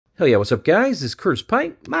Hell yeah, what's up guys? This is Curtis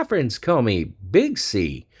Pyke. My friends call me Big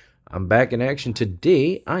C. I'm back in action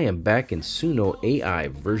today. I am back in Suno AI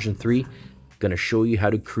version 3. Gonna show you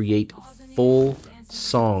how to create full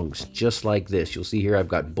songs just like this. You'll see here I've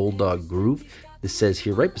got Bulldog Groove. This says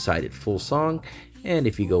here right beside it, full song. And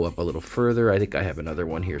if you go up a little further, I think I have another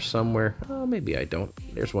one here somewhere. Oh, maybe I don't.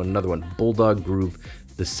 There's another one, Bulldog Groove,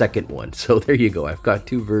 the second one. So there you go. I've got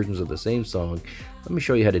two versions of the same song. Let me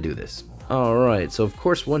show you how to do this. Alright, so of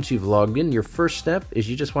course once you've logged in, your first step is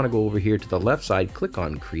you just want to go over here to the left side, click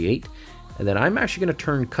on Create, and then I'm actually going to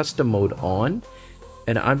turn Custom Mode on,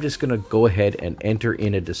 and I'm just going to go ahead and enter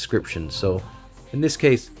in a description. So in this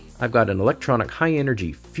case, I've got an electronic,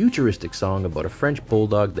 high-energy, futuristic song about a French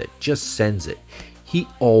bulldog that just sends it. He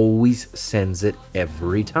always sends it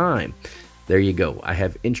every time. There you go. I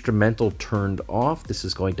have instrumental turned off. This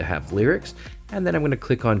is going to have lyrics, and then I'm going to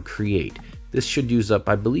click on Create. This should use up,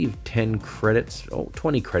 I believe, 10 credits,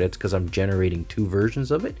 20 credits, because I'm generating two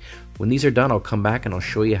versions of it. When these are done, I'll come back and I'll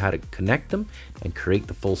show you how to connect them and create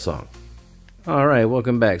the full song. Alright,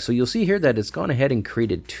 welcome back. So you'll see here that it's gone ahead and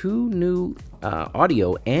created two new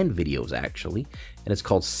audio and videos, actually. And it's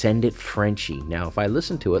called Send It Frenchy. Now, if I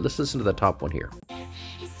listen to it, let's listen to the top one here.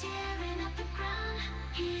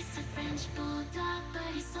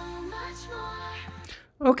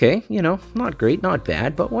 Okay, you know, not great, not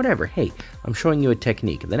bad, but whatever. Hey, I'm showing you a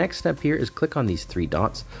technique. The next step here is click on these three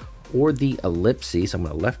dots or the ellipses. I'm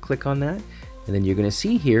going to left click on that, and then you're going to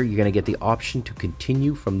see here, you're going to get the option to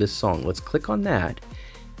continue from this song. Let's click on that,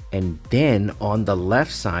 and then on the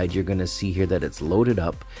left side, you're going to see here that it's loaded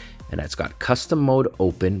up, and it's got custom mode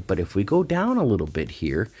open. But if we go down a little bit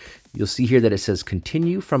here, you'll see here that it says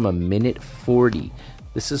continue from 1:40.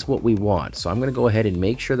 This is what we want. So I'm going to go ahead and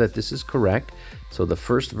make sure that this is correct. So the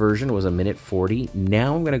first version was 1:40.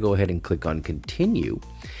 Now I'm going to go ahead and click on continue,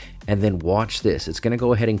 and then watch this. It's going to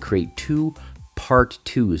go ahead and create two part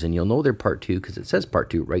 2s, and you'll know they're part 2 because it says part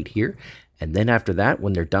 2 right here. And then after that,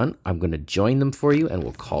 when they're done, I'm going to join them for you and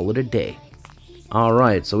we'll call it a day.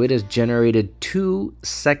 Alright, so it has generated 2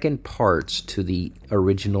 second parts to the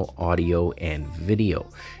original audio and video.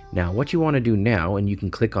 Now what you want to do now, and you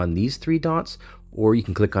can click on these three dots, or you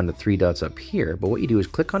can click on the three dots up here, but what you do is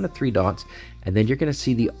click on the three dots, and then you're going to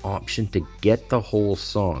see the option to get the whole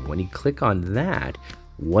song. When you click on that,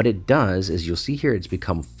 what it does is you'll see here it's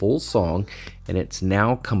become full song, and it's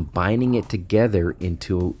now combining it together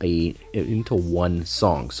into one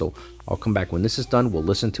song. So I'll come back when this is done, we'll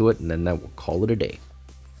listen to it, and then we'll call it a day.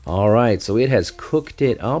 Alright, so it has cooked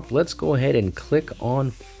it up. Let's go ahead and click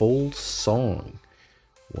on full song.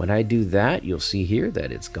 When I do that, you'll see here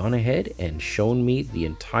that it's gone ahead and shown me the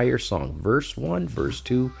entire song. Verse 1, verse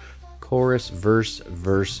 2, chorus, verse,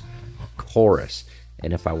 verse, chorus.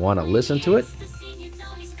 And if I want to listen to it,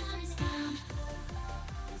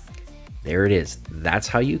 there it is. That's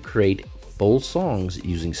how you create full songs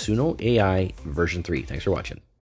using Suno AI version 3. Thanks for watching.